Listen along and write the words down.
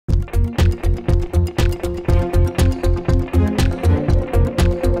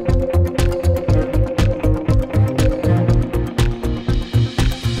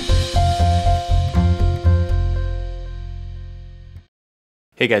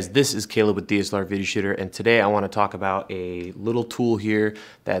Hey guys, this is Caleb with DSLR Video Shooter, and today I want to talk about a little tool here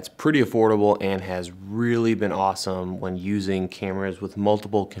that's pretty affordable and has really been awesome when using cameras with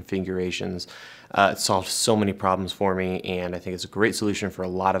multiple configurations. It solved so many problems for me, and I think it's a great solution for a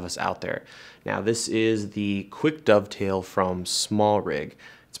lot of us out there. Now, this is the Quick Dovetail from SmallRig.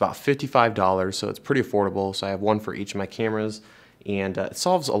 It's about $55, so it's pretty affordable. So I have one for each of my cameras. And it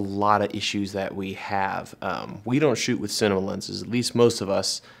solves a lot of issues that we have. We don't shoot with cinema lenses. At least most of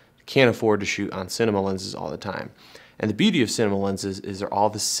us can't afford to shoot on cinema lenses all the time. And the beauty of cinema lenses is they're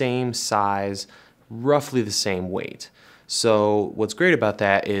all the same size, roughly the same weight. So what's great about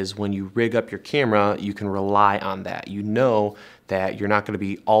that is when you rig up your camera, you can rely on that. You know that you're not going to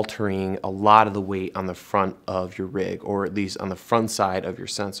be altering a lot of the weight on the front of your rig, or at least on the front side of your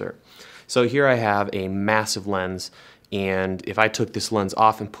sensor. So here I have a massive lens. And if I took this lens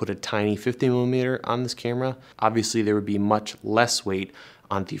off and put a tiny 50mm on this camera, obviously there would be much less weight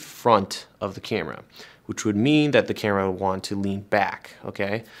on the front of the camera, which would mean that the camera would want to lean back,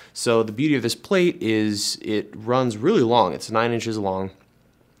 okay? So the beauty of this plate is it runs really long. It's 9 inches long,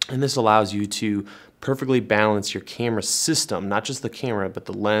 and this allows you to perfectly balance your camera system, not just the camera, but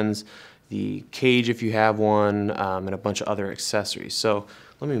the lens, the cage if you have one, and a bunch of other accessories. So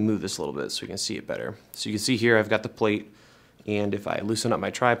let me move this a little bit so you can see it better. So you can see here I've got the plate, and if I loosen up my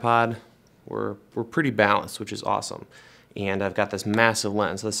tripod, we're pretty balanced, which is awesome. And I've got this massive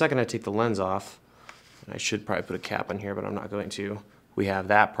lens. So the second I take the lens off, and I should probably put a cap on here, but I'm not going to, we have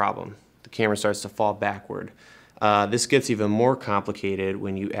that problem. The camera starts to fall backward. This gets even more complicated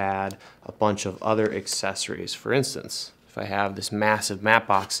when you add a bunch of other accessories. For instance, if I have this massive matte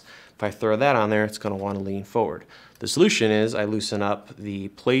box, if I throw that on there, it's going to want to lean forward. The solution is I loosen up the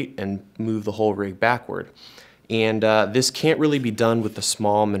plate and move the whole rig backward. And this can't really be done with the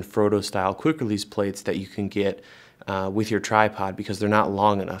small Manfrotto style quick release plates that you can get with your tripod because they're not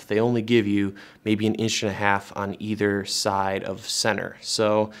long enough. They only give you maybe 1.5 inches on either side of center.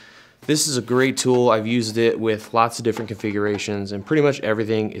 So this is a great tool. I've used it with lots of different configurations, and pretty much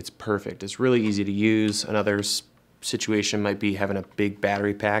everything, it's perfect. It's really easy to use. Another situation might be having a big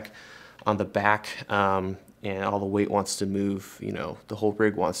battery pack on the back, and all the weight wants to move, you know, the whole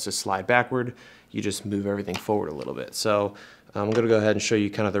rig wants to slide backward. You just move everything forward a little bit. So I'm going to go ahead and show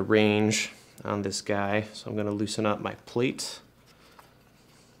you kind of the range on this guy. So I'm going to loosen up my plate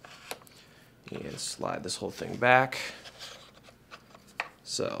and slide this whole thing back.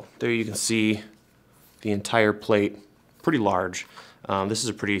 So there you can see the entire plate, pretty large. This is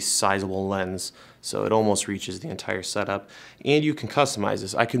a pretty sizable lens, so it almost reaches the entire setup. And you can customize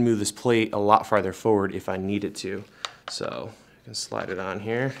this. I can move this plate a lot farther forward if I needed to. So you can slide it on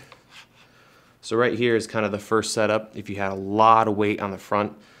here. So right here is kind of the first setup. If you had a lot of weight on the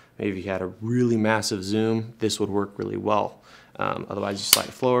front, maybe if you had a really massive zoom, this would work really well. Otherwise you slide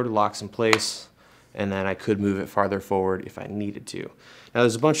it forward, locks in place, and then I could move it farther forward if I needed to. Now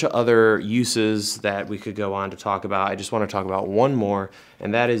there's a bunch of other uses that we could go on to talk about. I just want to talk about one more,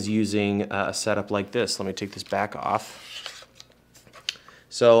 and that is using a setup like this. Let me take this back off.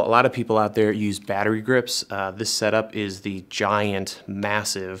 So a lot of people out there use battery grips. This setup is the giant,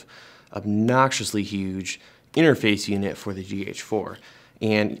 massive, obnoxiously huge interface unit for the GH4.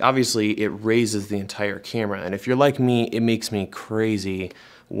 And obviously it raises the entire camera. And if you're like me, it makes me crazy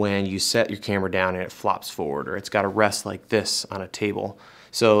when you set your camera down and it flops forward, or it's got to rest like this on a table.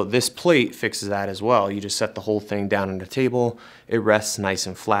 So this plate fixes that as well. You just set the whole thing down on a table, it rests nice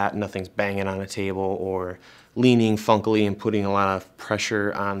and flat, nothing's banging on a table or leaning funkily and putting a lot of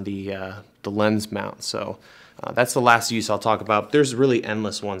pressure on the lens mount. So that's the last use I'll talk about. There's really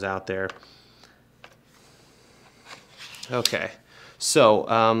endless ones out there. Okay.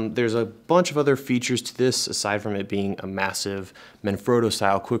 So there's a bunch of other features to this aside from it being a massive Manfrotto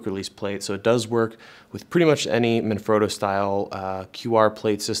style quick release plate. So it does work with pretty much any Manfrotto style QR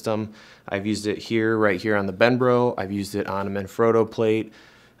plate system. I've used it here, right here on the Benbro. I've used it on a Manfrotto plate.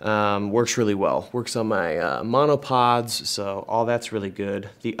 Works really well. Works on my monopods, so all that's really good.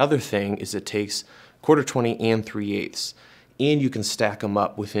 The other thing is it takes 1/4 and 3/8, and you can stack them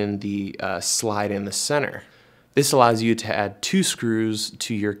up within the slide in the center. This allows you to add 2 screws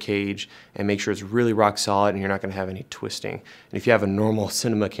to your cage and make sure it's really rock solid and you're not going to have any twisting. And if you have a normal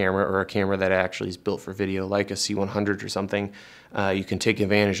cinema camera or a camera that actually is built for video, like a C100 or something, you can take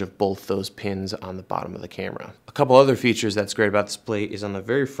advantage of both those pins on the bottom of the camera. A couple other features that's great about this plate is on the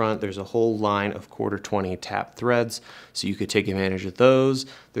very front there's a whole line of 1/4 tap threads, so you could take advantage of those.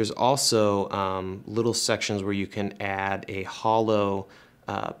 There's also little sections where you can add a hollow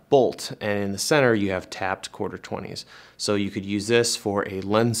bolt, and in the center you have tapped 1/4-20s. So you could use this for a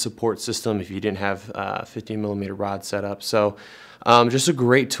lens support system if you didn't have 15mm rod set up. So just a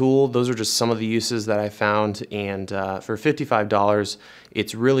great tool. Those are just some of the uses that I found, and for $55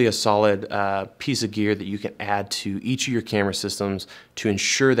 it's really a solid piece of gear that you can add to each of your camera systems to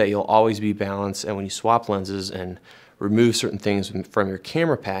ensure that you'll always be balanced, and when you swap lenses and remove certain things from your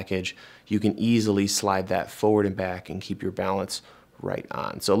camera package, you can easily slide that forward and back and keep your balance right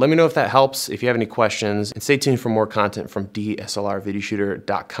on. So let me know if that helps, if you have any questions, and stay tuned for more content from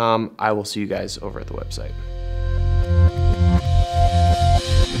DSLRvideoshooter.com. I will see you guys over at the website.